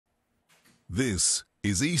This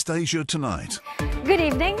is East Asia Tonight. Good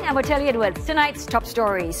evening, I'm Oteli Edwards. Tonight's top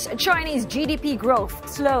stories. Chinese GDP growth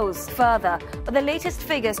slows further, but the latest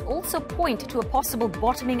figures also point to a possible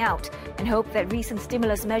bottoming out and hope that recent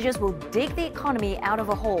stimulus measures will dig the economy out of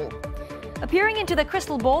a hole. Appearing into the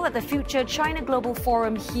crystal ball at the future China Global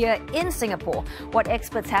Forum here in Singapore, what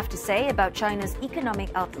experts have to say about China's economic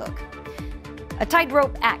outlook. A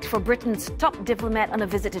tightrope act for Britain's top diplomat on a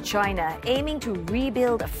visit to China, aiming to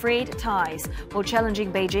rebuild frayed ties while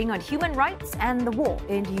challenging Beijing on human rights and the war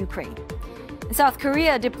in Ukraine. South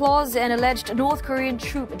Korea deplores an alleged North Korean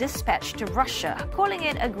troop dispatch to Russia, calling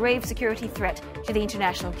it a grave security threat to the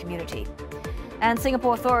international community. And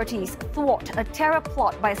Singapore authorities thwart a terror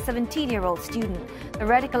plot by a 17-year-old student. The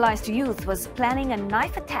radicalized youth was planning a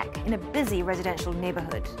knife attack in a busy residential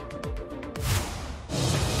neighborhood.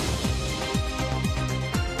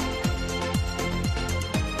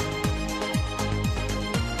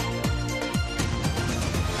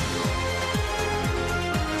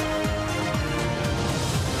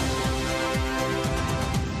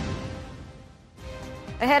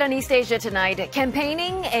 Ahead on East Asia Tonight,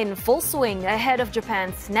 campaigning in full swing ahead of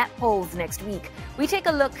Japan's snap polls next week. We take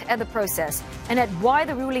a look at the process and at why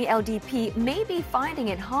the ruling LDP may be finding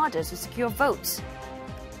it harder to secure votes.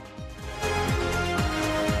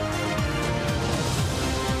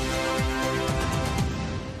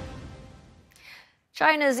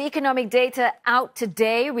 China's economic data out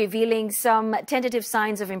today, revealing some tentative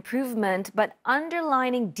signs of improvement, but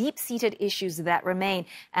underlining deep-seated issues that remain.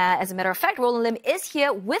 As a matter of fact, Roland Lim is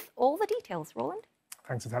here with all the details. Roland?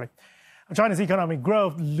 Thanks, Natalie. China's economic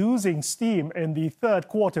growth losing steam in the third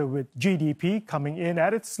quarter, with GDP coming in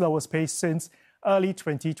at its slowest pace since early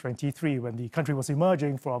 2023, when the country was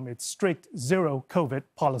emerging from its strict zero-COVID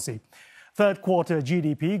policy. Third quarter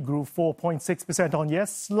GDP grew 4.6% on year,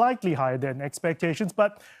 slightly higher than expectations,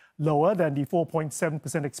 but lower than the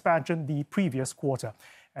 4.7% expansion the previous quarter.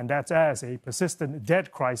 And that's as a persistent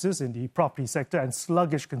debt crisis in the property sector and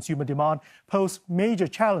sluggish consumer demand pose major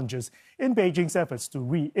challenges in Beijing's efforts to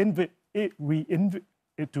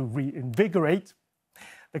reinvigorate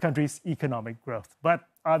the country's economic growth. But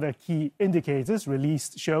other key indicators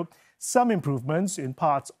released show some improvements in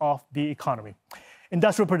parts of the economy.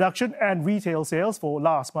 Industrial production and retail sales for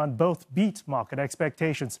last month both beat market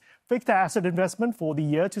expectations. Fixed asset investment for the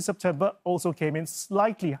year to September also came in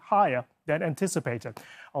slightly higher than anticipated,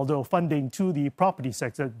 although funding to the property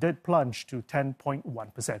sector did plunge to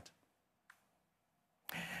 10.1%.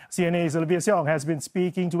 CNA's Olivia Seong has been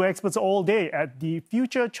speaking to experts all day at the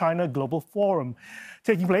Future China Global Forum,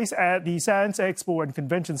 taking place at the Sands Expo and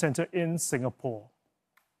Convention Center in Singapore.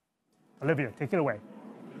 Olivia, take it away.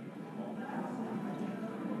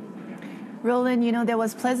 Roland, there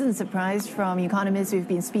was pleasant surprise from economists we've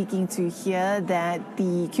been speaking to here that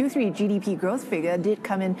the Q3 GDP growth figure did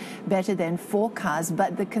come in better than forecast,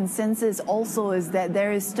 but the consensus also is that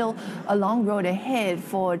there is still a long road ahead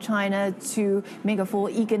for China to make a full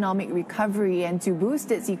economic recovery and to boost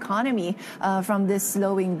its economy from this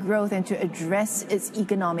slowing growth and to address its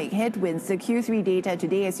economic headwinds. The Q3 data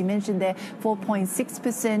today, as you mentioned there,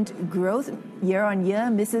 4.6% growth year on year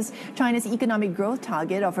misses China's economic growth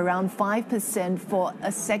target of around 5% for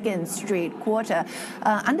a second straight quarter,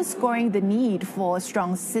 underscoring the need for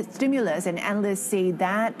strong stimulus. And analysts say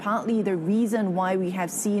that partly the reason why we have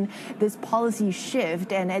seen this policy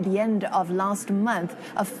shift, and at the end of last month,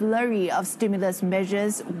 a flurry of stimulus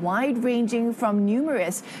measures, wide-ranging from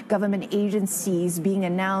numerous government agencies being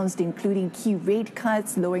announced, including key rate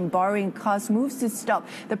cuts, lowering borrowing costs, moves to stop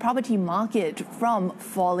the property market from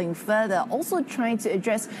falling further, also trying to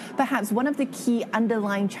address perhaps one of the key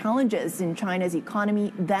underlying challenges in China's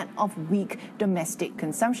economy, that of weak domestic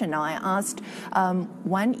consumption. Now, I asked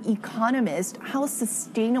one economist how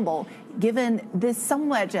sustainable, given this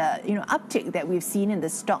somewhat uptick that we've seen in the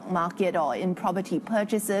stock market or in property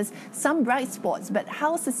purchases, some bright spots, but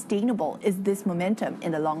how sustainable is this momentum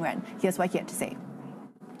in the long run? Here's what he had to say.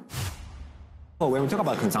 When we talk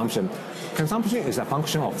about consumption is a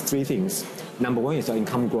function of three things. Number one is your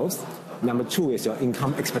income growth. Number two is your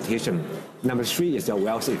income expectation. Number three is your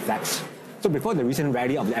wealth effect. So before the recent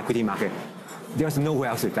rally of the equity market, there was no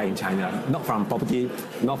wealth effect in China, not from property,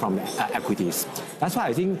 not from equities. That's why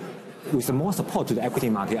I think with the more support to the equity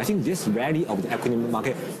market, I think this rally of the equity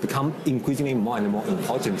market become increasingly more and more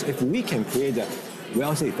important. If we can create the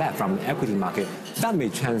wealth effect from the equity market, that may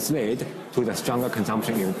translate to the stronger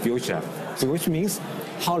consumption in the future. So which means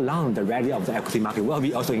how long the rally of the equity market will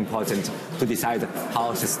be also important to decide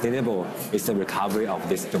how sustainable is the recovery of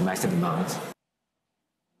this domestic demand.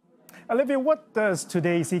 Olivia, what does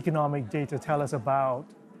today's economic data tell us about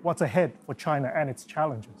what's ahead for China and its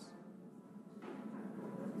challenges?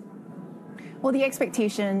 Well, the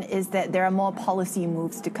expectation is that there are more policy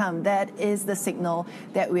moves to come. That is the signal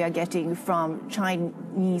that we are getting from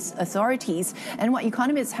Chinese authorities. And what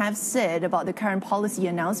economists have said about the current policy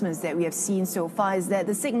announcements that we have seen so far is that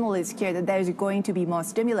the signal is clear that there is going to be more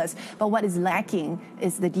stimulus. But what is lacking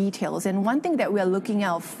is the details. And one thing that we are looking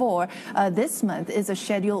out for this month is a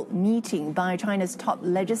scheduled meeting by China's top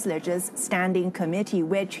legislatures standing committee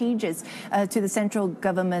where changes to the central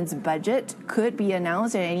government's budget could be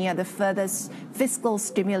announced and any other further fiscal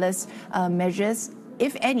stimulus measures,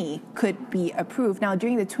 if any, could be approved. Now,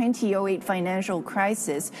 during the 2008 financial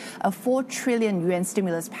crisis, a 4 trillion yuan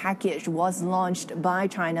stimulus package was launched by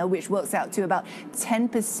China, which works out to about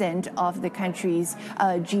 10% of the country's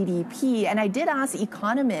GDP. And I did ask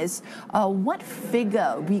economists what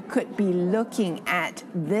figure we could be looking at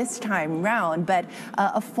this time round, but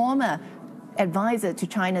a former advisor to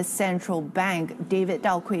China's central bank, David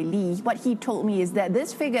Daokui-Li, what he told me is that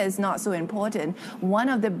this figure is not so important. One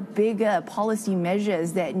of the bigger policy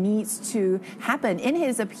measures that needs to happen, in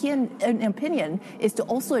his opinion, is to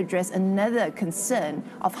also address another concern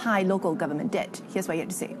of high local government debt. Here's what he had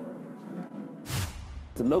to say.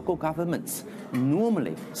 The local governments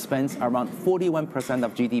normally spends around 41%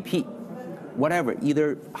 of GDP. Whatever,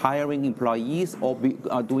 either hiring employees or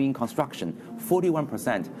doing construction,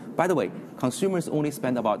 41%. By the way, consumers only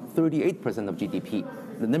spend about 38% of GDP.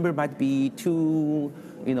 The number might be too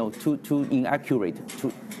inaccurate,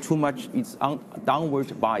 too much. It's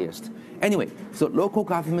downward biased. Anyway, so local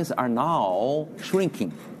governments are now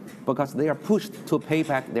shrinking because they are pushed to pay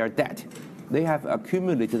back their debt. They have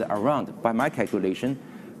accumulated around, by my calculation,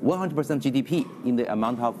 100% GDP in the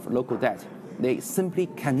amount of local debt. They simply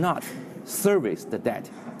cannot service the debt,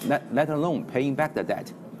 let alone paying back the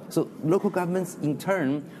debt. So local governments, in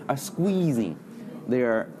turn, are squeezing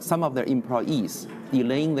some of their employees,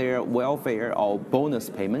 delaying their welfare or bonus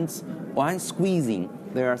payments, and squeezing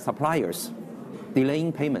their suppliers,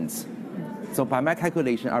 delaying payments. So by my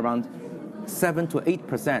calculation, around 7 to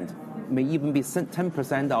 8%, may even be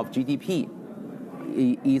 10% of GDP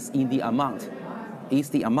is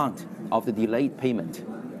the amount of the delayed payment.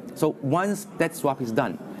 So once that swap is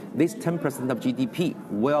done, this 10% of GDP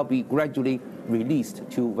will be gradually released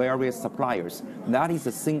to various suppliers. That is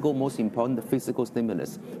the single most important fiscal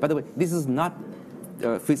stimulus. By the way, this is not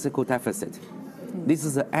a fiscal deficit. This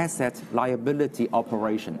is an asset liability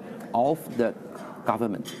operation of the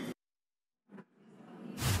government.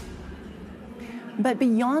 But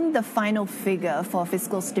beyond the final figure for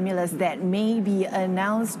fiscal stimulus that may be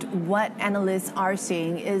announced, what analysts are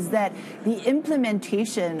saying is that the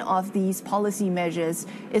implementation of these policy measures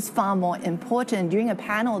is far more important. During a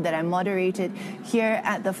panel that I moderated here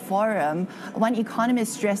at the forum, one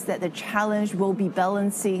economist stressed that the challenge will be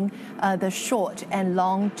balancing the short and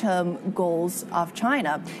long-term goals of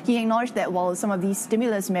China. He acknowledged that while some of these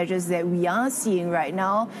stimulus measures that we are seeing right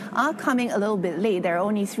now are coming a little bit late, there are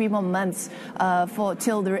only 3 more months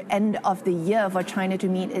till the end of the year for China to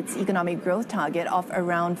meet its economic growth target of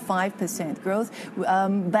around 5% growth.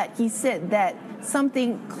 But he said that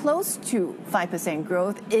something close to 5%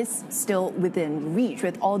 growth is still within reach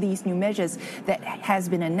with all these new measures that has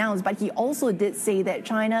been announced. But he also did say that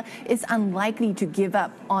China is unlikely to give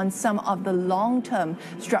up on some of the long-term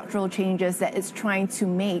structural changes that it's trying to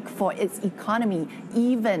make for its economy,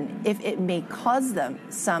 even if it may cause them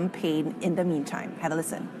some pain in the meantime. Have a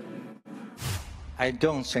listen. I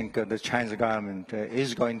don't think the Chinese government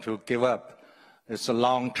is going to give up its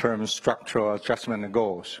long-term structural adjustment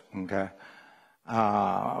goals. Okay,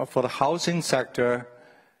 for the housing sector,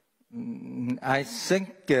 I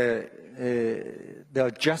think the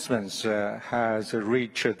adjustments has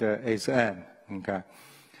reached its end. Okay,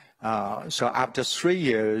 so after 3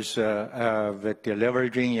 years of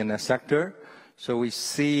deleveraging in the sector, so we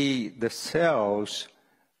see the sales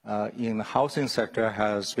in the housing sector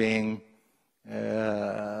has been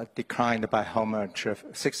declined by how much?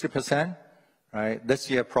 60%, right? This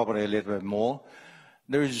year probably a little bit more.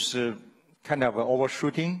 There is kind of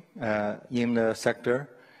overshooting in the sector.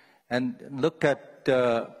 And look at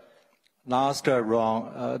last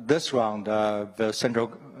round, this round of the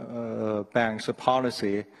central bank's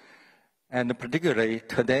policy, and particularly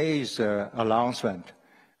today's announcement.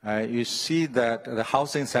 You see that the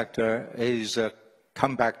housing sector is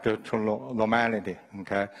come back to normality.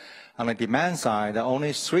 Okay. On the demand side,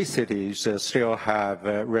 only 3 cities still have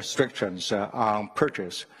restrictions on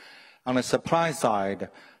purchase. On the supply side,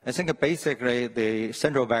 I think basically the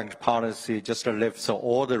central bank policy just lifts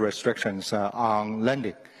all the restrictions on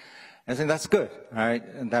lending. I think that's good, right?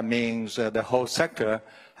 And that means the whole sector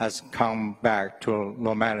has come back to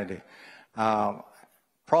normality.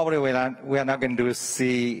 probably we are not going to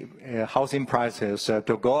see housing prices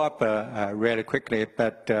to go up really quickly,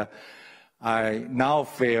 but I now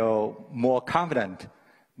feel more confident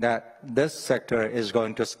that this sector is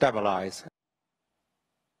going to stabilize.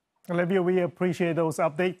 Olivia, we appreciate those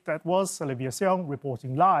updates. That was Olivia Seong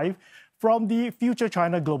reporting live from the Future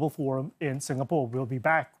China Global Forum in Singapore. We'll be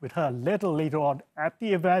back with her a little later on at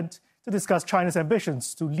the event to discuss China's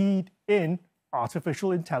ambitions to lead in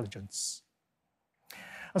artificial intelligence.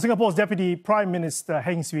 Singapore's Deputy Prime Minister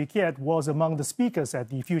Heng Swee Keat was among the speakers at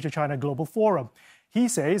the Future China Global Forum. He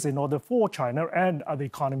says in order for China and other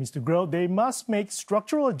economies to grow, they must make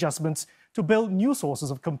structural adjustments to build new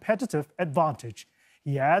sources of competitive advantage.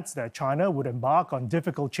 He adds that China would embark on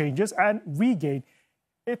difficult changes and regain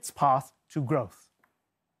its path to growth.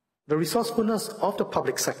 The resourcefulness of the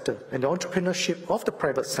public sector and the entrepreneurship of the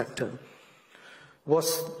private sector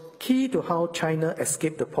was key to how China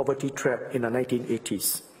escaped the poverty trap in the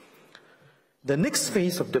 1980s. The next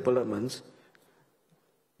phase of development,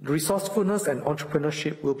 resourcefulness and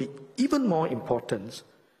entrepreneurship will be even more important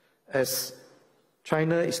as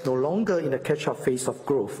China is no longer in a catch-up phase of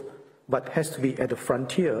growth, but has to be at the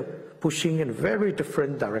frontier, pushing in a very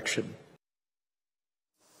different direction.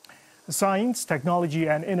 Science, technology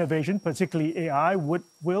and innovation, particularly AI,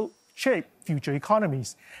 will shape future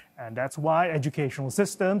economies. And that's why educational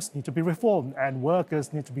systems need to be reformed and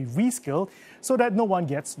workers need to be reskilled so that no one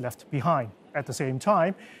gets left behind. At the same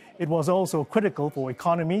time, it was also critical for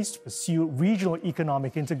economies to pursue regional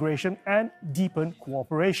economic integration and deepen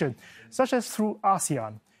cooperation, such as through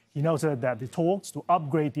ASEAN. He noted that the talks to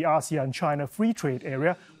upgrade the ASEAN-China free trade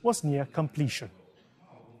area was near completion.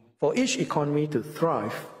 For each economy to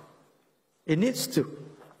thrive, it needs to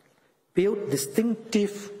build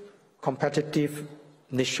distinctive competitive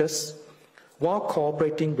niches while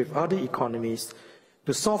cooperating with other economies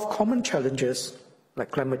to solve common challenges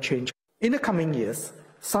like climate change. In the coming years,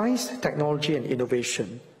 science, technology and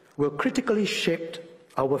innovation will critically shape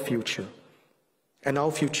our future and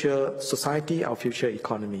our future society, our future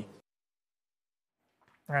economy.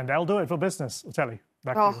 And that'll do it for business. Utelli,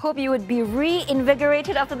 back to I you. hope you would be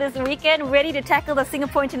reinvigorated after this weekend, ready to tackle the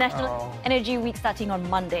Singapore International Energy Week starting on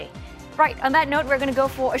Monday. Right, on that note, we're going to go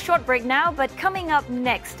for a short break now, but coming up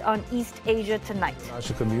next on East Asia Tonight. The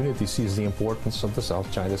international community sees the importance of the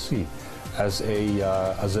South China Sea as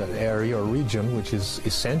an area or region which is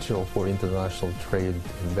essential for international trade,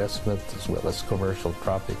 investment, as well as commercial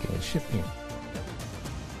trafficking and shipping.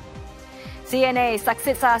 CNA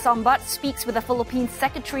Saksitsa Sambat speaks with the Philippine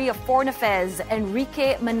Secretary of Foreign Affairs,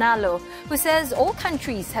 Enrique Manalo, who says all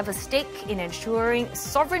countries have a stake in ensuring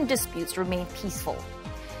sovereign disputes remain peaceful.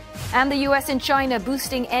 And the US and China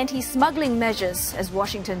boosting anti-smuggling measures as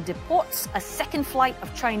Washington deports a second flight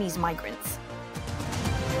of Chinese migrants.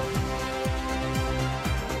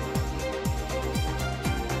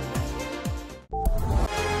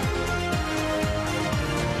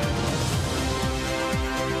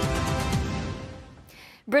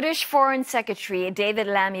 British Foreign Secretary David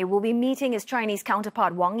Lammy will be meeting his Chinese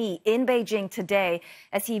counterpart Wang Yi in Beijing today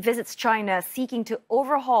as he visits China seeking to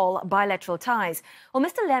overhaul bilateral ties. Well,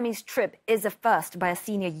 Mr. Lammy's trip is a first by a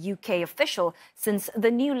senior UK official since the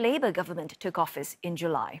new Labour government took office in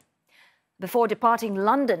July. Before departing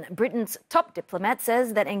London, Britain's top diplomat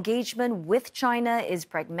says that engagement with China is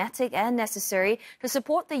pragmatic and necessary to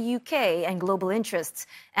support the UK and global interests,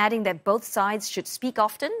 adding that both sides should speak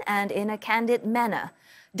often and in a candid manner.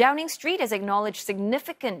 Downing Street has acknowledged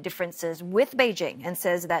significant differences with Beijing and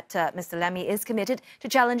says that Mr. Lammy is committed to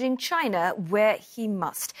challenging China where he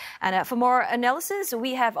must. And for more analysis,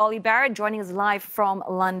 we have Ollie Barrett joining us live from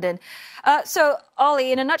London. So,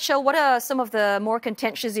 Ollie, in a nutshell, what are some of the more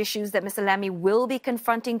contentious issues that Mr. Lammy will be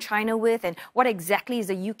confronting China with, and what exactly is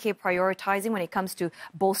the UK prioritizing when it comes to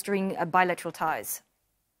bolstering bilateral ties?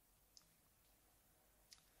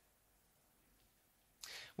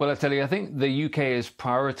 Well, I tell you, I think the UK is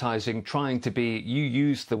prioritising trying to be, you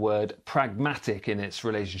used the word, pragmatic in its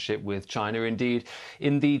relationship with China. Indeed,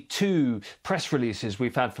 in the two press releases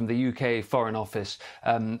we've had from the UK Foreign Office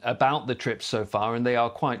about the trip so far, and they are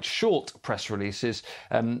quite short press releases,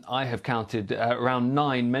 I have counted around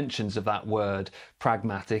 9 mentions of that word,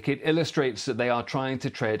 pragmatic. It illustrates that they are trying to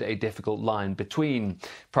tread a difficult line between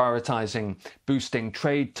prioritising boosting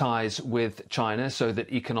trade ties with China so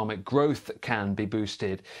that economic growth can be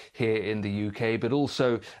boosted here in the UK, but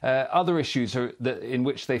also other issues in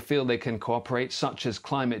which they feel they can cooperate, such as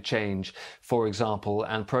climate change, for example,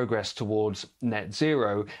 and progress towards net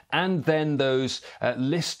zero, and then those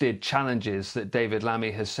listed challenges that David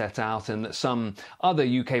Lammy has set out and that some other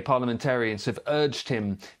UK parliamentarians have urged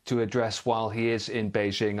him to address while he is in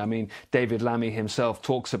Beijing. I mean, David Lammy himself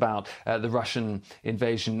talks about the Russian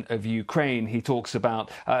invasion of Ukraine. He talks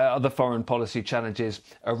about other foreign policy challenges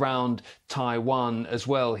around Taiwan as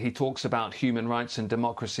well. He talks about human rights and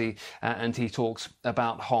democracy, and he talks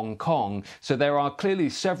about Hong Kong. So there are clearly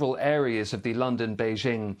several areas of the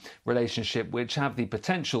London-Beijing relationship which have the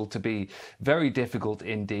potential to be very difficult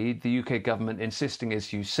indeed. The UK government insisting,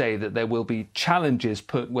 as you say, that there will be challenges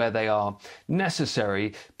put where they are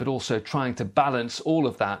necessary, but also trying to balance all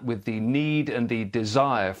of that with the need and the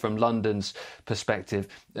desire from London's perspective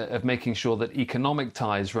of making sure that economic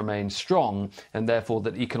ties remain strong and therefore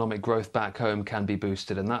that economic growth back home can be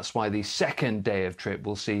boosted. And that's why the second day of trip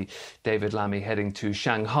will see David Lammy heading to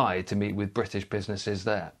Shanghai to meet with British businesses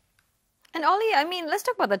there. And Ollie, I mean, let's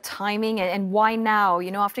talk about the timing and why now?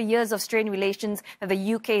 You know, after years of strained relations, that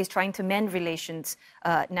the UK is trying to mend relations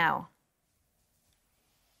now.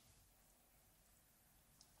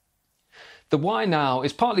 The why now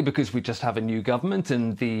is partly because we just have a new government,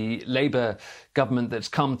 and the Labour government that's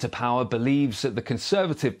come to power believes that the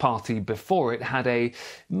Conservative Party before it had a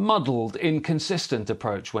muddled, inconsistent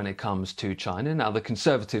approach when it comes to China. Now, the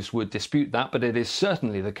Conservatives would dispute that, but it is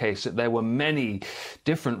certainly the case that there were many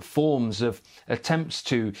different forms of attempts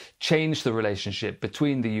to change the relationship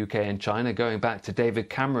between the UK and China, going back to David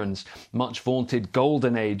Cameron's much vaunted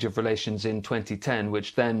golden age of relations in 2010,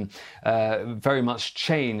 which then very much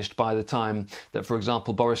changed by the time that, for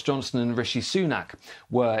example, Boris Johnson and Rishi Sunak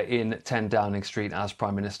were in 10 Downing Street as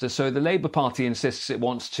Prime Minister. So the Labour Party insists it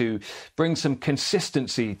wants to bring some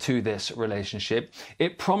consistency to this relationship.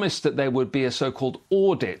 It promised that there would be a so-called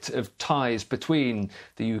audit of ties between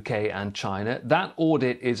the UK and China. That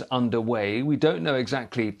audit is underway. We don't know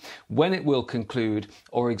exactly when it will conclude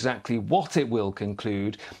or exactly what it will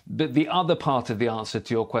conclude. But the other part of the answer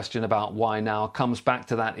to your question about why now comes back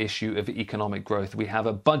to that issue of economic growth. We have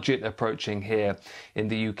a budget approaching here in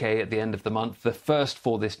the UK at the end of the month, the first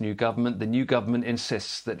for this new government. The new government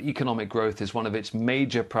insists that economic growth is one of its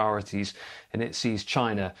major priorities, and it sees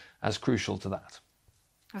China as crucial to that.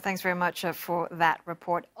 Well, thanks very much for that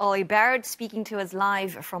report. Ollie Barrett speaking to us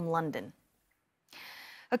live from London.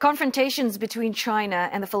 Confrontations between China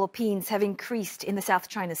and the Philippines have increased in the South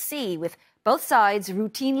China Sea, with both sides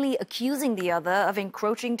routinely accusing the other of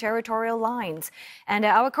encroaching territorial lines. And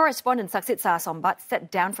our correspondent Saksit Sasombat sat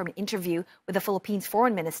down for an interview with the Philippines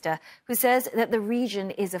foreign minister, who says that the region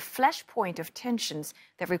is a flashpoint of tensions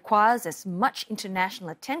that requires as much international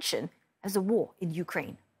attention as the war in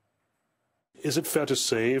Ukraine. Is it fair to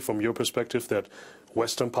say, from your perspective, that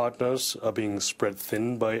Western partners are being spread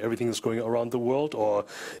thin by everything that's going around the world? Or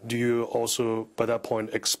do you also, by that point,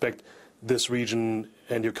 expect this region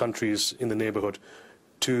and your countries in the neighborhood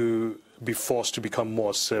to be forced to become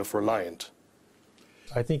more self-reliant?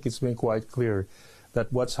 I think it's been quite clear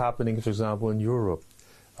that what's happening, for example, in Europe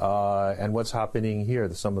and what's happening here,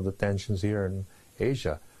 some of the tensions here in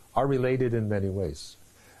Asia, are related in many ways.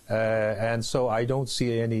 And so I don't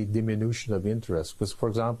see any diminution of interest. Because, for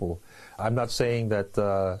example, I'm not saying that,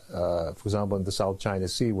 for example, in the South China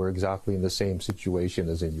Sea, we're exactly in the same situation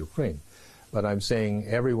as in Ukraine. But I'm saying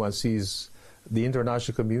everyone sees, the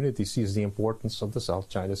international community sees the importance of the South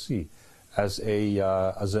China Sea as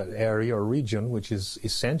an area or region which is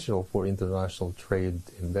essential for international trade,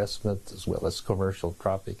 investment, as well as commercial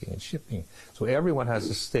trafficking and shipping. So everyone has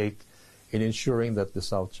a stake in ensuring that the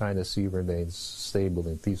South China Sea remains stable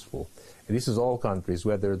and peaceful. And this is all countries,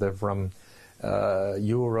 whether they're from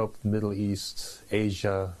Europe, Middle East,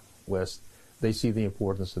 Asia, West, they see the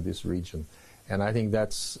importance of this region. And I think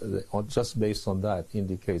that's, just based on that,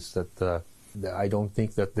 indicates that I don't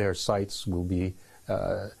think that their sights will be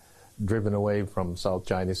driven away from South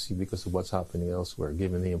China Sea because of what's happening elsewhere,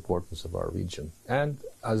 given the importance of our region. And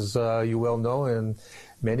as you well know, in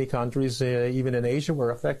many countries, even in Asia,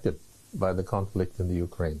 were affected by the conflict in the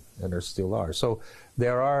Ukraine, and there still are. So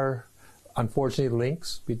there are, unfortunately,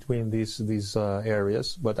 links between these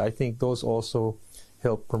areas, but I think those also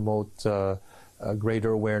help promote a greater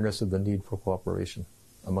awareness of the need for cooperation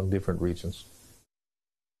among different regions.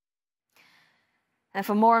 And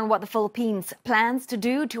for more on what the Philippines plans to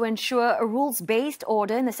do to ensure a rules-based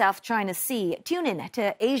order in the South China Sea, tune in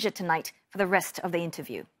to Asia Tonight for the rest of the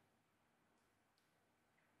interview.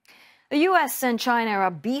 The US and China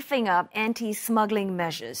are beefing up anti-smuggling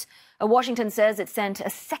measures. Washington says it sent a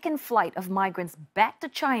second flight of migrants back to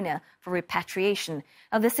China for repatriation.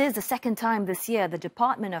 Now, this is the second time this year the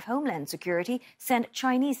Department of Homeland Security sent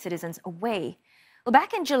Chinese citizens away. Well,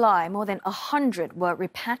 back in July, more than 100 were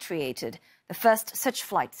repatriated, the first such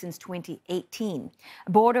flight since 2018.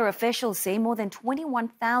 Border officials say more than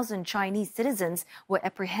 21,000 Chinese citizens were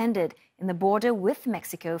apprehended in the border with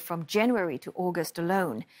Mexico from January to August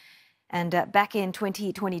alone. And back in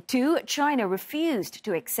 2022, China refused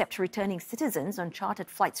to accept returning citizens on chartered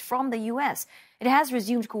flights from the U.S. It has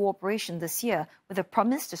resumed cooperation this year with a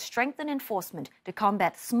promise to strengthen enforcement to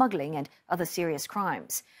combat smuggling and other serious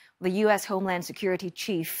crimes. The U.S. Homeland Security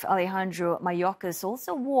Chief Alejandro Mayorkas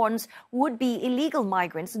also warns would-be illegal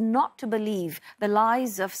migrants not to believe the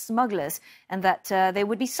lies of smugglers and that they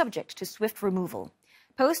would be subject to swift removal.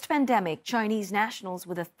 Post-pandemic, Chinese nationals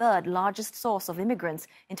were the third largest source of immigrants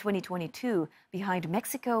in 2022, behind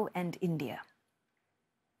Mexico and India.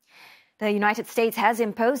 The United States has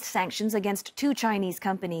imposed sanctions against 2 Chinese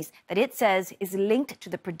companies that it says is linked to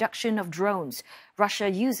the production of drones Russia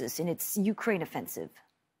uses in its Ukraine offensive.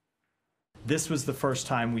 This was the first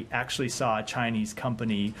time we actually saw a Chinese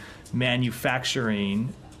company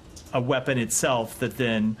manufacturing a weapon itself that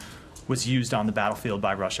then was used on the battlefield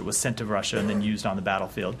by Russia, was sent to Russia and then used on the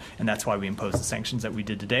battlefield. And that's why we imposed the sanctions that we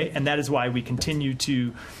did today. And that is why we continue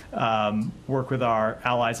to work with our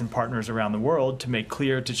allies and partners around the world to make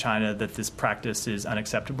clear to China that this practice is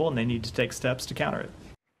unacceptable and they need to take steps to counter it.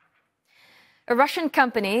 A Russian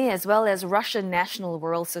company as well as Russian nationals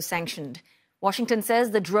were also sanctioned. Washington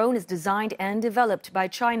says the drone is designed and developed by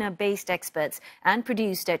China-based experts and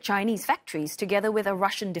produced at Chinese factories together with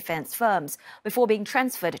Russian defense firms before being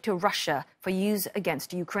transferred to Russia for use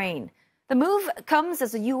against Ukraine. The move comes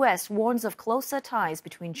as the U.S. warns of closer ties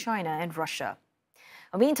between China and Russia.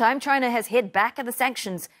 Meantime, China has hit back at the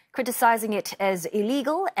sanctions, criticizing it as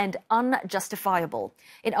illegal and unjustifiable.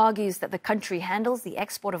 It argues that the country handles the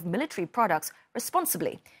export of military products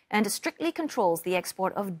responsibly and strictly controls the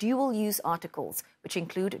export of dual-use articles, which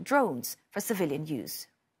include drones for civilian use.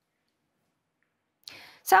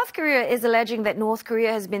 South Korea is alleging that North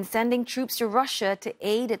Korea has been sending troops to Russia to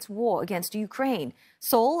aid its war against Ukraine.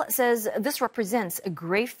 Seoul says this represents a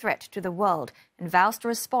grave threat to the world and vows to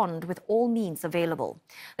respond with all means available.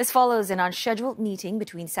 This follows an unscheduled meeting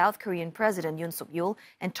between South Korean President Yoon Suk-yeol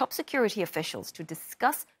and top security officials to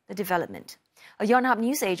discuss the development. A Yonhap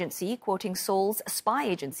news agency, quoting Seoul's spy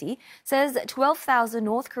agency, says 12,000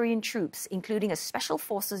 North Korean troops, including a special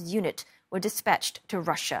forces unit, were dispatched to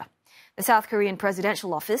Russia. The South Korean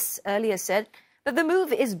presidential office earlier said that the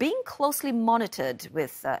move is being closely monitored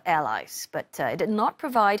with allies, but it did not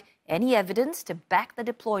provide any evidence to back the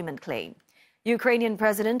deployment claim. Ukrainian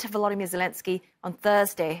President Volodymyr Zelensky on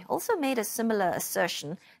Thursday also made a similar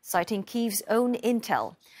assertion, citing Kyiv's own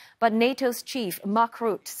intel. But NATO's chief Mark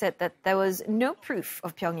Rutte said that there was no proof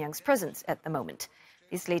of Pyongyang's presence at the moment.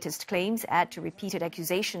 These latest claims add to repeated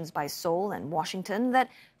accusations by Seoul and Washington that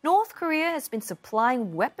North Korea has been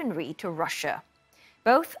supplying weaponry to Russia.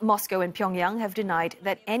 Both Moscow and Pyongyang have denied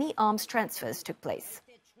that any arms transfers took place.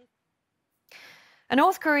 A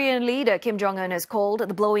North Korean leader, Kim Jong-un, has called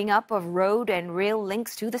the blowing up of road and rail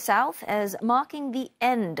links to the south as marking the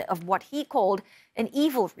end of what he called an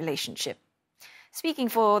evil relationship. Speaking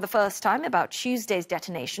for the first time about Tuesday's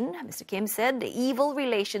detonation, Mr. Kim said the evil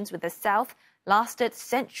relations with the south lasted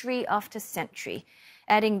century after century,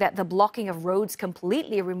 adding that the blocking of roads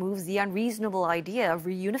completely removes the unreasonable idea of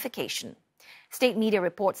reunification. State media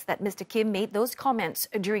reports that Mr. Kim made those comments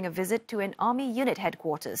during a visit to an army unit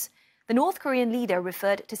headquarters. The North Korean leader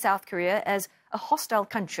referred to South Korea as a hostile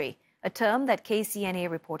country, a term that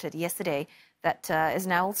KCNA reported yesterday that is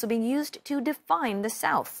now also being used to define the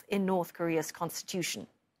South in North Korea's constitution.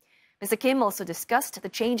 Mr. Kim also discussed the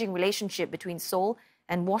changing relationship between Seoul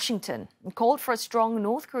and Washington and called for a strong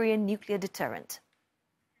North Korean nuclear deterrent.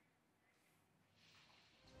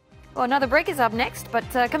 Well, another break is up next, but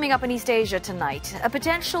coming up in East Asia tonight, a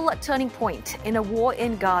potential turning point in a war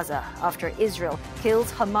in Gaza after Israel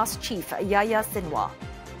kills Hamas chief Yahya Sinwar.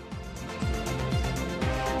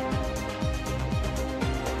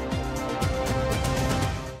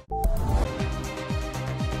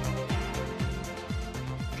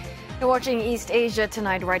 You're watching East Asia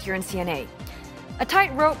tonight right here in CNA. A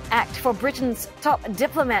tightrope act for Britain's top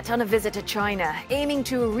diplomat on a visit to China, aiming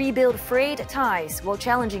to rebuild frayed ties while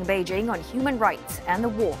challenging Beijing on human rights and the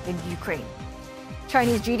war in Ukraine.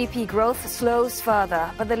 Chinese GDP growth slows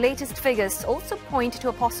further, but the latest figures also point to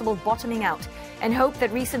a possible bottoming out and hope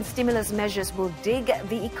that recent stimulus measures will dig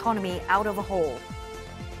the economy out of a hole.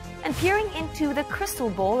 And peering into the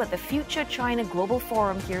crystal ball at the future China Global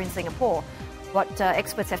Forum here in Singapore, what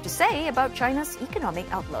experts have to say about China's economic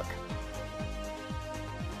outlook.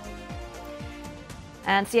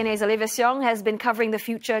 And CNA's Olivia Seong has been covering the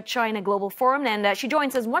Future China Global Forum, and she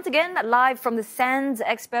joins us once again live from the SANS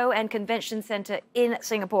Expo and Convention Center in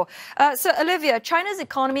Singapore. So, Olivia, China's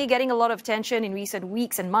economy getting a lot of attention in recent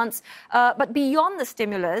weeks and months. But beyond the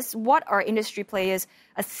stimulus, what are industry players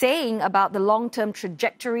saying about the long-term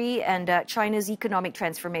trajectory and China's economic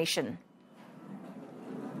transformation?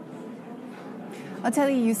 I'll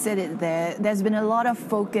tell you said it there. There's been a lot of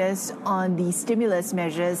focus on the stimulus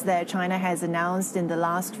measures that China has announced in the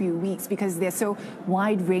last few weeks because they're so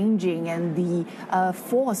wide-ranging, and the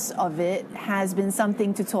force of it has been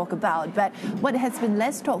something to talk about. But what has been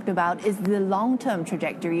less talked about is the long-term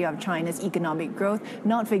trajectory of China's economic growth,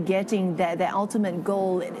 not forgetting that their ultimate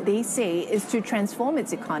goal, they say, is to transform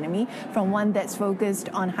its economy from one that's focused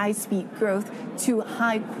on high-speed growth to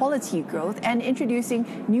high-quality growth, and introducing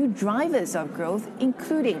new drivers of growth,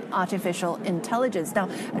 including artificial intelligence. Now,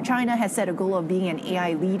 China has set a goal of being an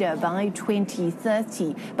AI leader by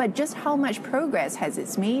 2030, but just how much progress has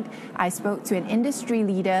it made? I spoke to an industry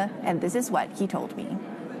leader, and this is what he told me.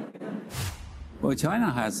 Well,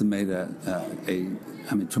 China has made a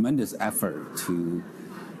tremendous effort to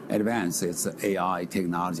advance its AI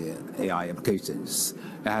technology, AI applications.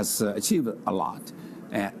 It has achieved a lot.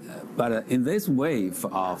 But in this wave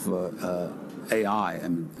of AI,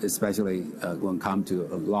 and especially when it comes to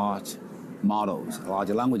large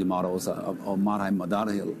language models, or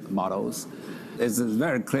multimodality models, it's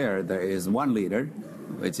very clear there is one leader,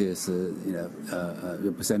 which is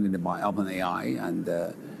represented by OpenAI and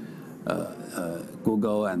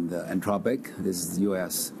Google and Anthropic. This is the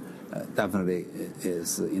U.S. Definitely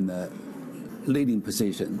is in the leading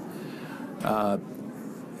position.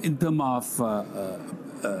 In terms of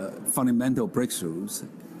fundamental breakthroughs,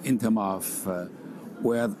 in terms of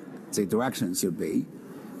where the direction should be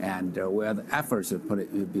and where the efforts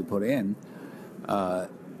should be put in, I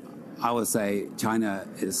would say China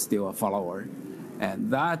is still a follower. And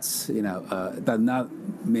that's, does not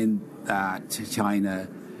mean that China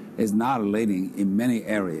is not leading in many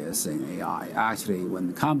areas in AI. Actually, when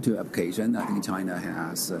it comes to application, I think China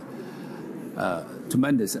has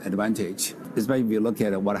tremendous advantage, especially if you look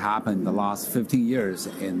at what happened in the last 15 years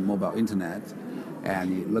in mobile internet,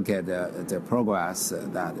 and you look at the progress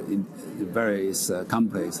that in various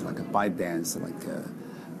companies like ByteDance, like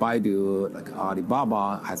Baidu, like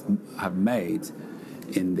Alibaba have made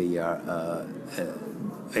in the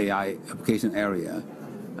AI application area.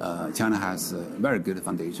 China has a very good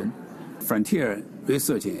foundation. Frontier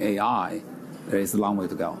research in AI, there is a long way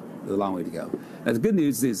to go. The good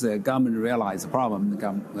news is the government realized the problem. The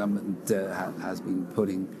government has been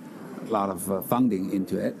putting a lot of funding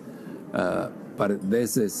into it. But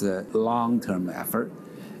this is a long-term effort.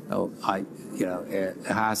 It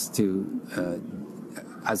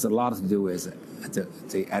has a lot to do with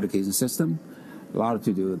the education system, a lot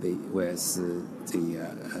to do with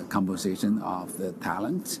the composition of the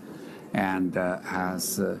talent, and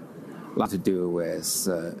has a lot to do with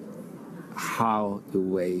how do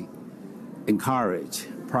we encourage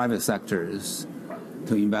private sectors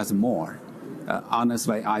to invest more.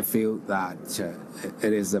 Honestly, I feel that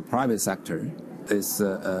it is the private sector, these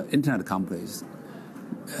internet companies,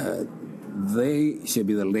 they should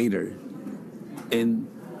be the leader in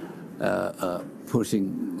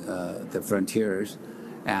pushing the frontiers,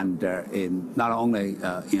 and in not only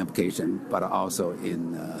in application but also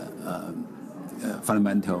in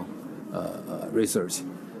fundamental research.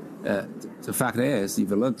 The fact is, if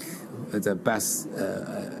you look at the best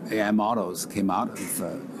AI models came out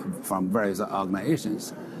from various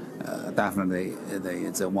organizations, definitely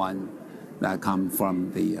it's the one that come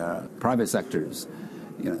from the private sectors.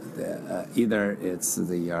 Either it's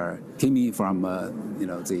the Kimi from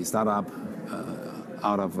the startup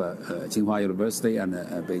out of Tsinghua University and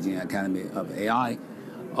Beijing Academy of AI,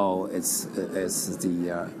 or it's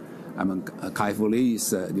the Kai-Fu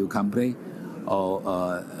Lee's new company, or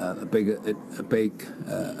big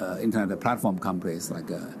internet platform companies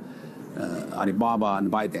like Alibaba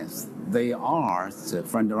and ByteDance. They are the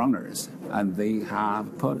front runners, and they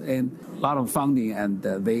have put in a lot of funding, and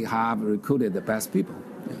they have recruited the best people.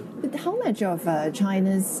 But how much of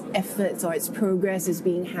China's efforts or its progress is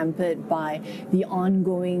being hampered by the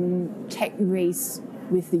ongoing tech race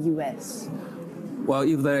with the U.S.? Well,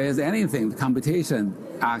 if there is anything, the competition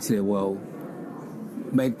actually will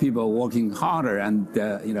make people working harder and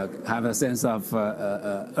have a sense of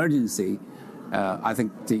urgency. I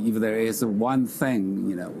think if there is one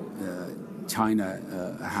thing China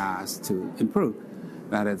has to improve,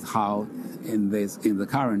 that is how in the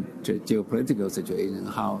current geopolitical situation,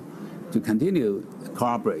 how to continue to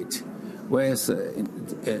cooperate with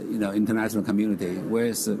international community,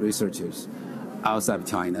 with researchers, outside of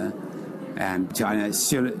China, and China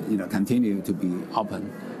should continue to be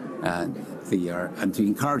open and to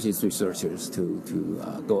encourage its researchers to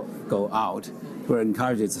go out, to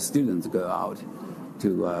encourage its students to go out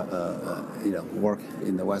to work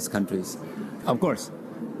in the West countries. Of course,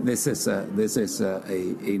 this is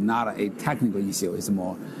not a technical issue; it's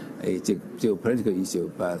more a geopolitical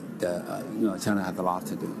issue. But China has a lot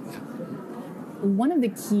to do. Yeah. One of the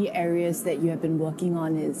key areas that you have been working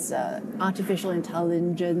on is artificial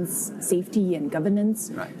intelligence, safety and governance.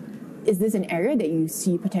 Right. Is this an area that you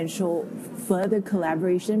see potential further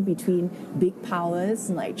collaboration between big powers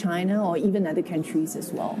like China or even other countries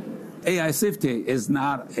as well? AI safety is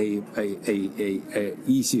not a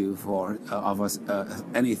issue for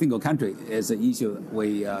any single country. It's an issue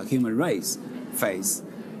we human race face,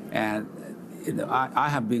 and I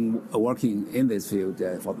have been working in this field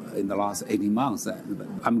in the last 18 months.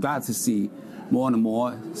 I'm glad to see more and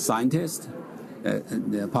more scientists,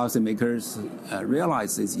 the policymakers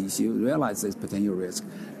realize this issue, realize this potential risk.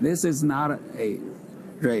 This is not a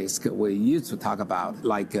risk we used to talk about,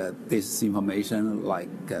 like disinformation, like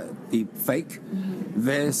deep fake. Mm-hmm.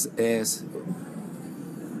 This is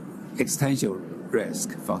existential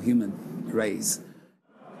risk for human race.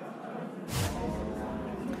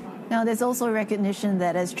 Now, there's also recognition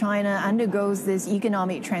that as China undergoes this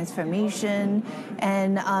economic transformation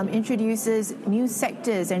and introduces new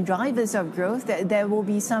sectors and drivers of growth, that there will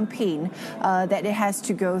be some pain that it has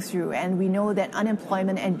to go through. And we know that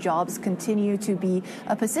unemployment and jobs continue to be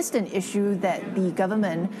a persistent issue that the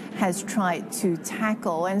government has tried to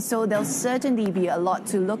tackle. And so there'll certainly be a lot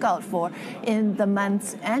to look out for in the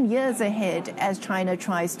months and years ahead as China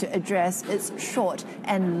tries to address its short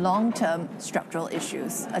and long-term structural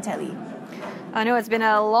issues. Ateli. I know it's been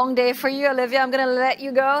a long day for you, Olivia. I'm going to let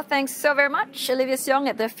you go. Thanks so very much. Olivia Seong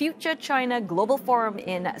at the Future China Global Forum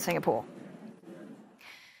in Singapore.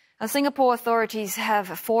 Singapore authorities have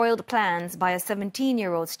foiled plans by a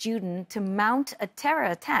 17-year-old student to mount a terror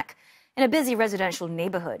attack in a busy residential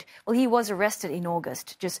neighborhood. Well, he was arrested in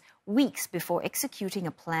August, just weeks before executing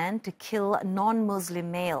a plan to kill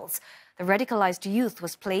non-Muslim males. The radicalized youth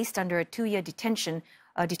was placed under a 2-year detention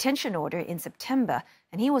order in September,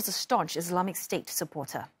 and he was a staunch Islamic State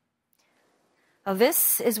supporter. Now,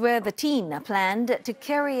 this is where the teen planned to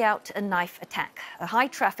carry out a knife attack, a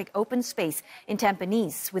high-traffic open space in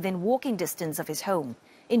Tampines within walking distance of his home.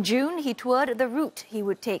 In June, he toured the route he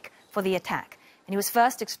would take for the attack, and he was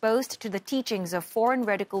first exposed to the teachings of foreign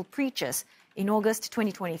radical preachers in August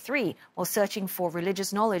 2023 while searching for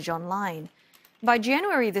religious knowledge online. By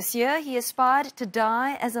January this year, he aspired to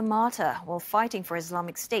die as a martyr while fighting for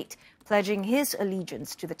Islamic State, pledging his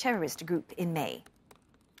allegiance to the terrorist group in May.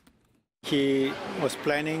 He was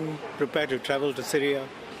prepared to travel to Syria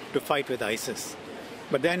to fight with ISIS.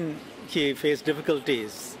 But then he faced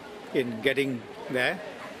difficulties in getting there.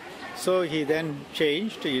 So he then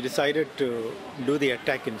changed. He decided to do the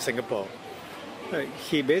attack in Singapore.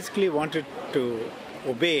 He basically wanted to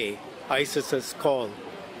obey ISIS's call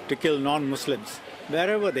to kill non-Muslims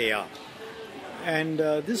wherever they are. And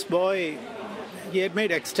this boy, he had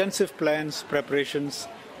made extensive plans, preparations,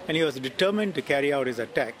 and he was determined to carry out his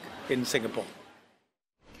attack in Singapore.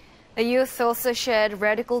 The youth also shared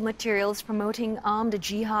radical materials promoting armed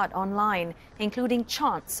jihad online, including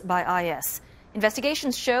chants by IS.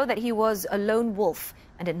 Investigations show that he was a lone wolf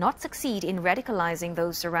and did not succeed in radicalizing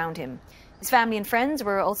those around him. His family and friends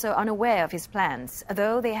were also unaware of his plans,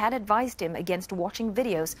 though they had advised him against watching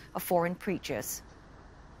videos of foreign preachers.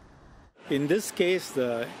 In this case,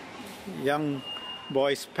 the young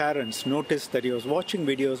boy's parents noticed that he was watching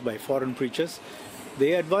videos by foreign preachers.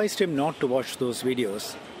 They advised him not to watch those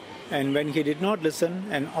videos. And when he did not listen,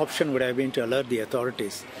 an option would have been to alert the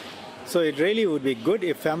authorities. So it really would be good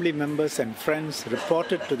if family members and friends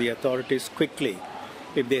reported to the authorities quickly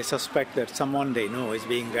if they suspect that someone they know is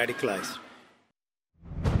being radicalized.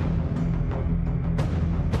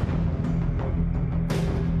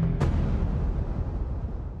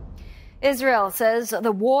 Israel says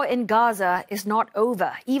the war in Gaza is not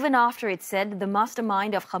over, even after it said the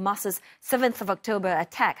mastermind of Hamas's 7th of October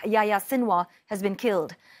attack, Yahya Sinwar, has been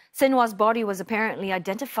killed. Sinwar's body was apparently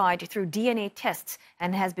identified through DNA tests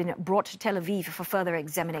and has been brought to Tel Aviv for further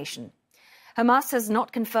examination. Hamas has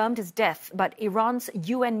not confirmed his death, but Iran's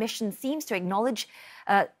UN mission seems to acknowledge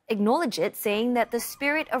it, saying that the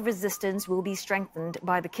spirit of resistance will be strengthened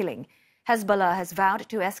by the killing. Hezbollah has vowed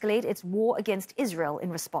to escalate its war against Israel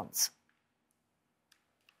in response.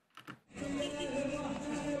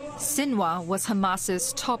 Sinwar was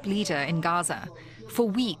Hamas's top leader in Gaza. For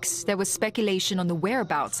weeks, there was speculation on the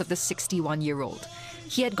whereabouts of the 61-year-old.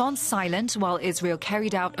 He had gone silent while Israel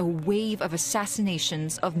carried out a wave of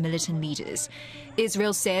assassinations of militant leaders.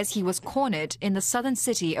 Israel says he was cornered in the southern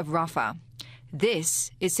city of Rafah.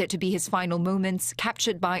 This is said to be his final moments,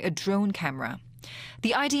 captured by a drone camera.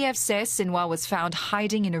 The IDF says Sinwar was found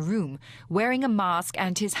hiding in a room, wearing a mask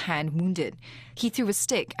and his hand wounded. He threw a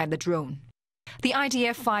stick at the drone. The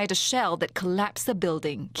IDF fired a shell that collapsed the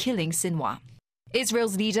building, killing Sinwar.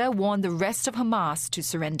 Israel's leader warned the rest of Hamas to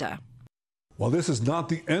surrender. While this is not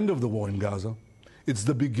the end of the war in Gaza, it's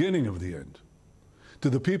the beginning of the end. To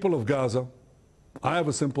the people of Gaza, I have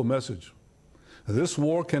a simple message. This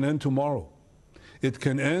war can end tomorrow. It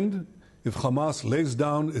can end if Hamas lays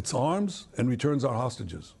down its arms and returns our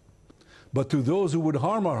hostages. But to those who would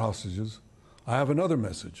harm our hostages, I have another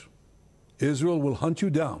message. Israel will hunt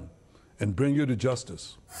you down and bring you to justice.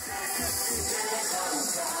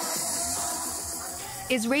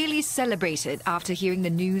 Israelis celebrated after hearing the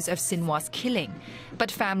news of Sinwar's killing,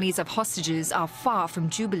 but families of hostages are far from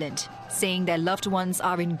jubilant, saying their loved ones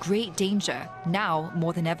are in great danger, now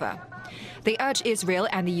more than ever. They urge Israel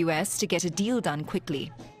and the US to get a deal done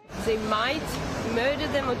quickly. They might murder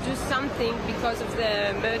them or do something because of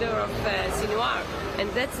the murder of Sinwar, and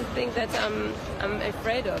that's the thing that I'm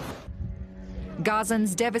afraid of.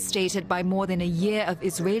 Gazans devastated by more than a year of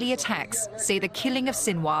Israeli attacks say the killing of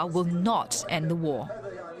Sinwar will not end the war.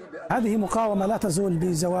 هذه مقاومة لا تزول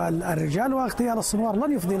بزوال الرجال، واغتيال السنوار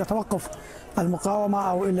لن يفضي إلى توقف المقاومة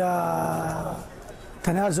أو إلى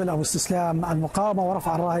تنازل أو استسلام المقاومة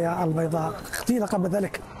ورفع الراية البيضاء. اغتيل قبل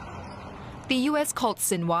ذلك. The US called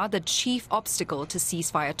Sinwar the chief obstacle to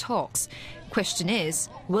ceasefire talks. Question is,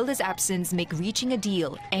 will his absence make reaching a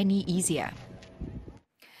deal any easier?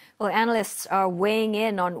 Well, analysts are weighing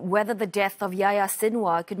in on whether the death of Yahya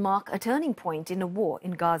Sinwar could mark a turning point in the war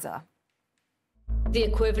in Gaza. The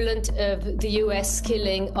equivalent of the US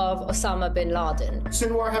killing of Osama bin Laden.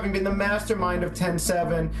 Sinwar having been the mastermind of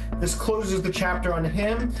 10/7, this closes the chapter on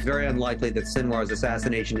him. It's very unlikely that Sinwar's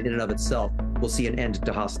assassination in and of itself will see an end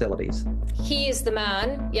to hostilities. He is the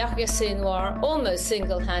man, Yahya Sinwar, almost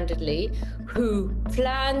single-handedly, who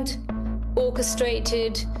planned,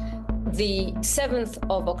 orchestrated the 7th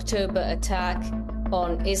of October attack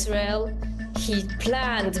on Israel. He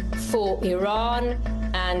planned for Iran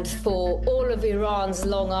and for all of Iran's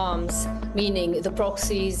long arms, meaning the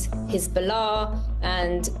proxies, Hezbollah,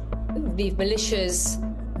 and the militias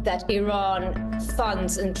that Iran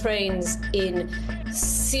funds and trains in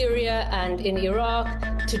Syria and in Iraq,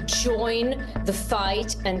 to join the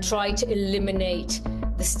fight and try to eliminate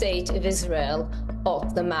the state of Israel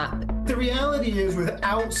off the map. The reality is,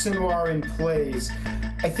 without Sinwar in place,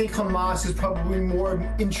 I think Hamas is probably more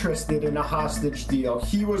interested in a hostage deal.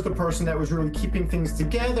 He was the person that was really keeping things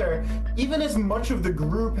together, even as much of the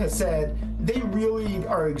group has said they really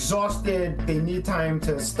are exhausted, they need time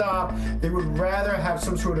to stop, they would rather have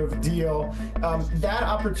some sort of deal. That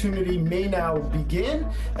opportunity may now begin,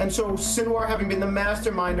 and so Sinwar having been the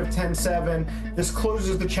mastermind of 10/7, this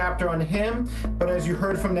closes the chapter on him, but as you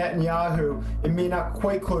heard from Netanyahu, it may not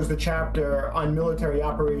quite close the chapter on military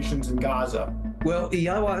operations in Gaza. Well,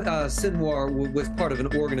 Yahya Sinwar was part of an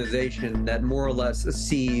organization that more or less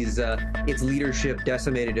sees its leadership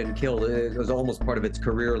decimated and killed. It was almost part of its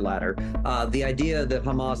career ladder. The idea that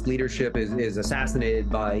Hamas leadership is assassinated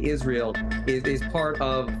by Israel is part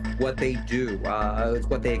of what they do. It's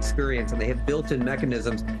what they experience, and they have built-in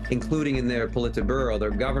mechanisms, including in their Politburo,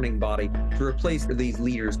 their governing body, to replace these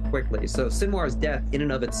leaders quickly. So Sinwar's death in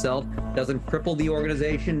and of itself doesn't cripple the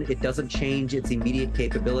organization. It doesn't change its immediate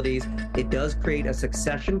capabilities. It does create a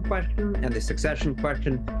succession question, and the succession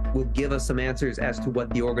question will give us some answers as to what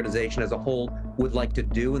the organization as a whole would like to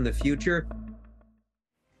do in the future.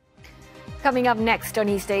 Coming up next on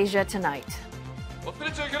East Asia Tonight.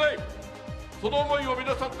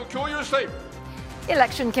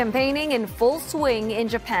 Election campaigning in full swing in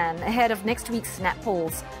Japan ahead of next week's snap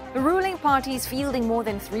polls. The ruling party is fielding more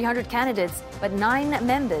than 300 candidates, but 9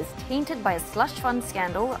 members tainted by a slush fund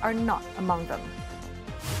scandal are not among them.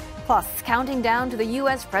 Plus, counting down to the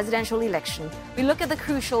U.S. presidential election, we look at the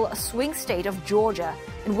crucial swing state of Georgia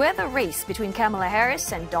and where the race between Kamala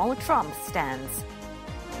Harris and Donald Trump stands.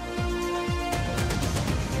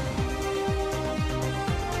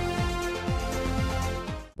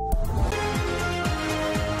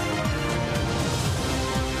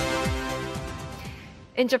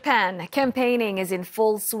 In Japan, campaigning is in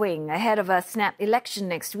full swing ahead of a snap election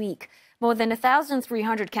next week. More than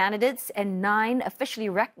 1,300 candidates and 9 officially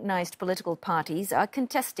recognized political parties are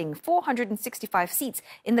contesting 465 seats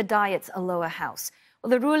in the Diet's lower house. Well,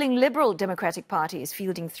 the ruling Liberal Democratic Party is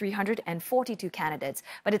fielding 342 candidates,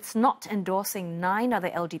 but it's not endorsing 9 other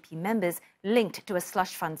LDP members linked to a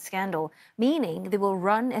slush fund scandal, meaning they will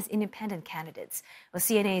run as independent candidates. Well,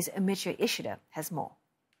 CNA's Michio Ishida has more.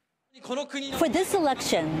 For this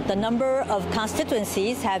election, the number of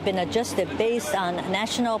constituencies have been adjusted based on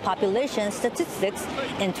national population statistics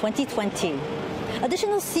in 2020.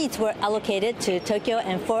 Additional seats were allocated to Tokyo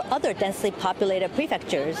and 4 other densely populated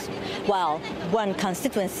prefectures, while 1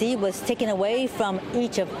 constituency was taken away from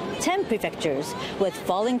each of 10 prefectures with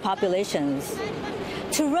falling populations.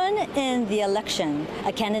 To run in the election,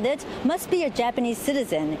 a candidate must be a Japanese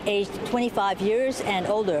citizen aged 25 years and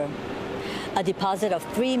older. A deposit of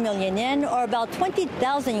 3 million yen, or about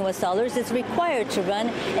 $20,000 is required to run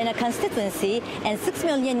in a constituency, and 6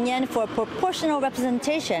 million yen for proportional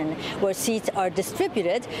representation, where seats are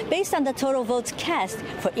distributed based on the total votes cast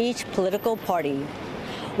for each political party.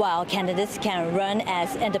 While candidates can run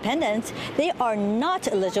as independents, they are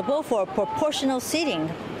not eligible for proportional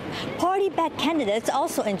seating. Party-backed candidates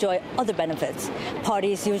also enjoy other benefits.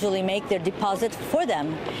 Parties usually make their deposit for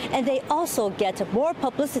them, and they also get more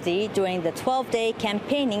publicity during the 12-day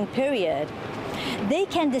campaigning period. They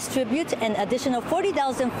can distribute an additional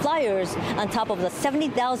 40,000 flyers on top of the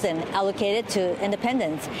 70,000 allocated to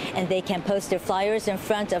independents, and they can post their flyers in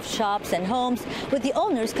front of shops and homes with the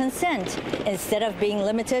owner's consent, instead of being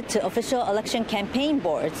limited to official election campaign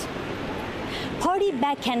boards.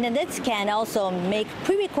 Party-backed candidates can also make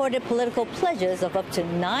pre-recorded political pledges of up to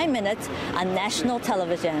 9 minutes on national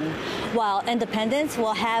television, while independents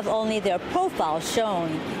will have only their profile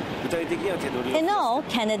shown. In all,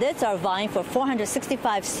 candidates are vying for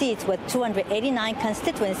 465 seats with 289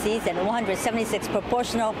 constituencies and 176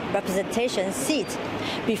 proportional representation seats.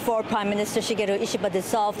 Before Prime Minister Shigeru Ishiba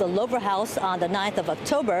dissolved the Lower House on the 9th of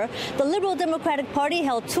October, the Liberal Democratic Party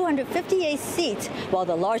held 258 seats, while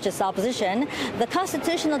the largest opposition, the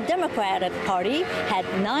Constitutional Democratic Party, had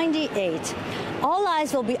 98. All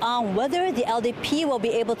eyes will be on whether the LDP will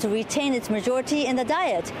be able to retain its majority in the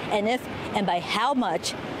Diet, and if and by how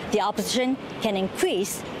much the opposition can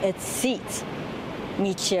increase its seats.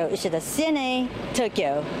 Michio Ishida, CNA,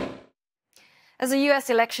 Tokyo. As the U.S.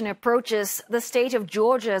 election approaches, the state of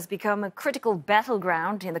Georgia has become a critical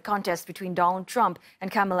battleground in the contest between Donald Trump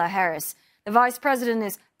and Kamala Harris. The vice president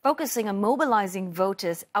is focusing on mobilizing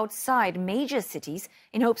voters outside major cities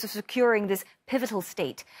in hopes of securing this pivotal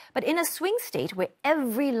state. But in a swing state where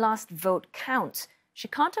every last vote counts, she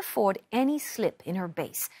can't afford any slip in her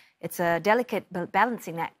base. It's a delicate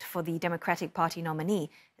balancing act for the Democratic Party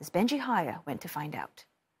nominee, as Benji Haya went to find out.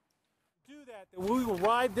 We will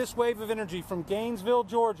ride this wave of energy from Gainesville,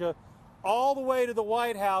 Georgia, all the way to the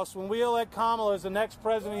White House when we elect Kamala as the next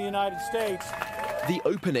president of the United States. The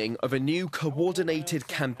opening of a new coordinated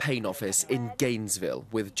campaign office in Gainesville,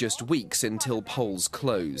 with just weeks until polls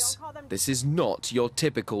close. This is not your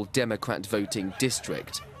typical Democrat voting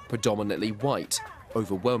district, predominantly white,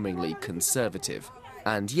 overwhelmingly conservative.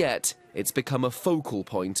 And yet, it's become a focal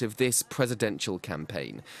point of this presidential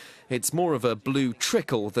campaign. It's more of a blue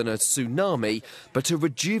trickle than a tsunami, but a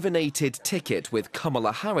rejuvenated ticket with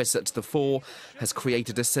Kamala Harris at the fore has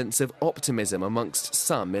created a sense of optimism amongst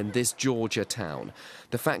some in this Georgia town.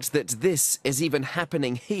 The fact that this is even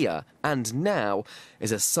happening here and now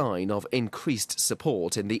is a sign of increased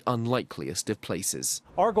support in the unlikeliest of places.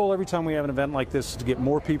 Our goal every time we have an event like this is to get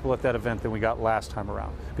more people at that event than we got last time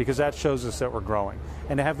around, because that shows us that we're growing.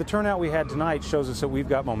 And to have the turnout we had tonight shows us that we've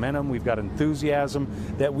got momentum, we've got enthusiasm,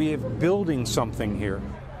 that we are building something here.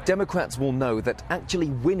 Democrats will know that actually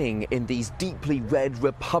winning in these deeply red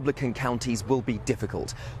Republican counties will be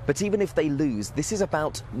difficult. But even if they lose, this is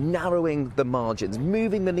about narrowing the margins,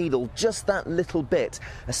 moving the needle just that little bit,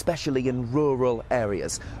 especially in rural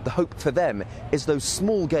areas. The hope for them is those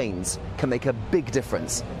small gains can make a big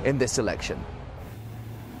difference in this election.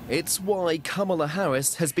 It's why Kamala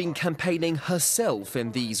Harris has been campaigning herself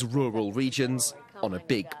in these rural regions on a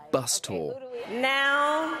big bus tour.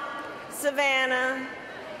 Now, Savannah,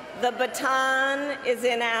 the baton is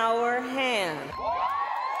in our hand.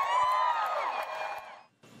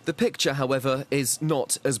 The picture, however, is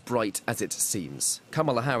not as bright as it seems.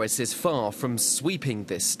 Kamala Harris is far from sweeping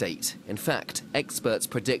this state. In fact, experts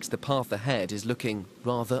predict the path ahead is looking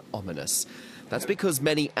rather ominous. That's because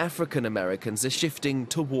many African Americans are shifting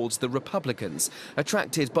towards the Republicans,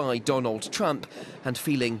 attracted by Donald Trump and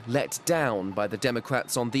feeling let down by the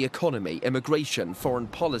Democrats on the economy, immigration, foreign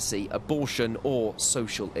policy, abortion or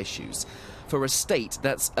social issues. For a state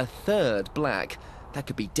that's a third black, that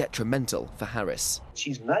could be detrimental for Harris.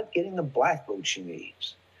 She's not getting the black vote she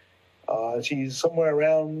needs. She's somewhere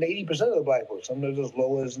around 80% of the black vote. Sometimes as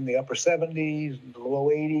low as in the upper 70s, the low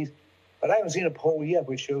 80s. But I haven't seen a poll yet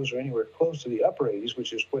which shows her anywhere close to the upper 80s,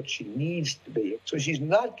 which is what she needs to be. So she's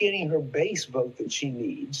not getting her base vote that she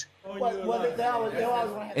needs.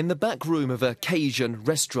 In the back room of a Cajun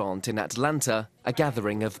restaurant in Atlanta, a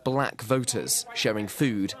gathering of black voters sharing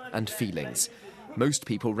food and feelings. Most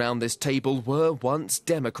people round this table were once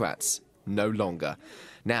Democrats, no longer.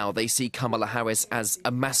 Now they see Kamala Harris as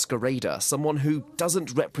a masquerader, someone who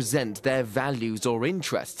doesn't represent their values or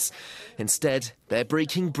interests. Instead, they're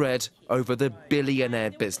breaking bread over the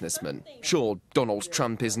billionaire businessman. Sure, Donald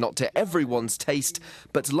Trump is not to everyone's taste,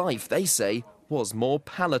 but life, they say, was more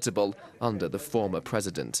palatable under the former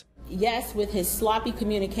president. Yes, with his sloppy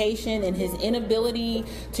communication and his inability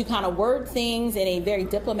to kind of word things in a very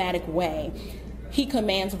diplomatic way, he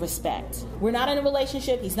commands respect. We're not in a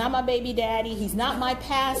relationship. He's not my baby daddy. He's not my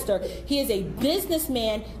pastor. He is a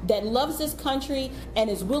businessman that loves this country and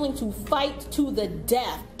is willing to fight to the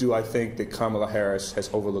death. Do I think that Kamala Harris has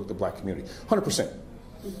overlooked the black community? 100%.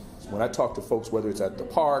 When I talk to folks, whether it's at the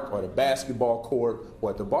park or the basketball court or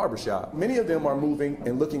at the barbershop, many of them are moving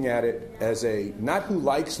and looking at it as a not who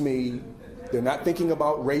likes me. They're not thinking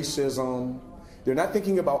about racism. They're not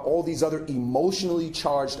thinking about all these other emotionally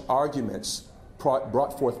charged arguments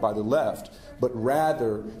brought forth by the left, but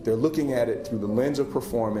rather they're looking at it through the lens of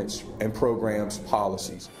performance and programs,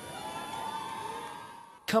 policies.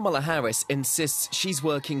 Kamala Harris insists she's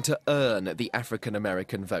working to earn the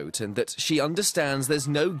African-American vote and that she understands there's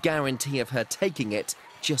no guarantee of her taking it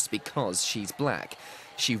just because she's black.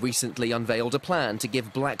 She recently unveiled a plan to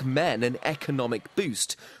give black men an economic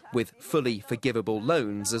boost with fully forgivable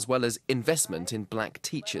loans as well as investment in black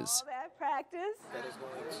teachers.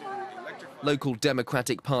 Local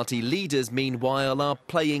Democratic Party leaders, meanwhile, are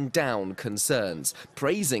playing down concerns,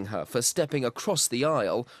 praising her for stepping across the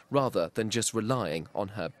aisle rather than just relying on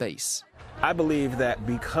her base. I believe that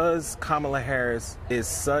because Kamala Harris is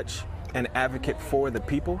such an advocate for the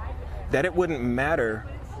people, that it wouldn't matter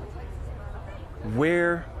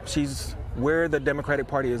where the Democratic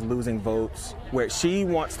Party is losing votes, where she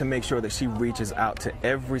wants to make sure that she reaches out to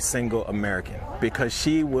every single American, because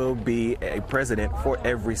she will be a president for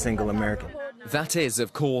every single American. That is,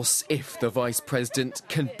 of course, if the vice president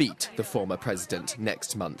can beat the former president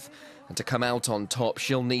next month. And to come out on top,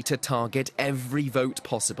 she'll need to target every vote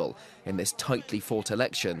possible in this tightly fought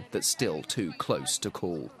election that's still too close to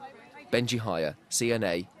call. Benji Hire,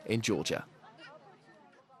 CNA in Georgia.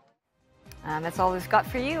 And that's all we've got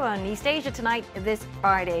for you on East Asia Tonight this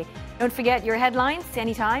Friday. Don't forget your headlines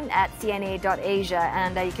anytime at cna.asia.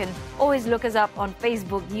 And you can always look us up on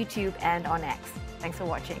Facebook, YouTube, and on X. Thanks for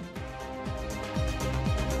watching.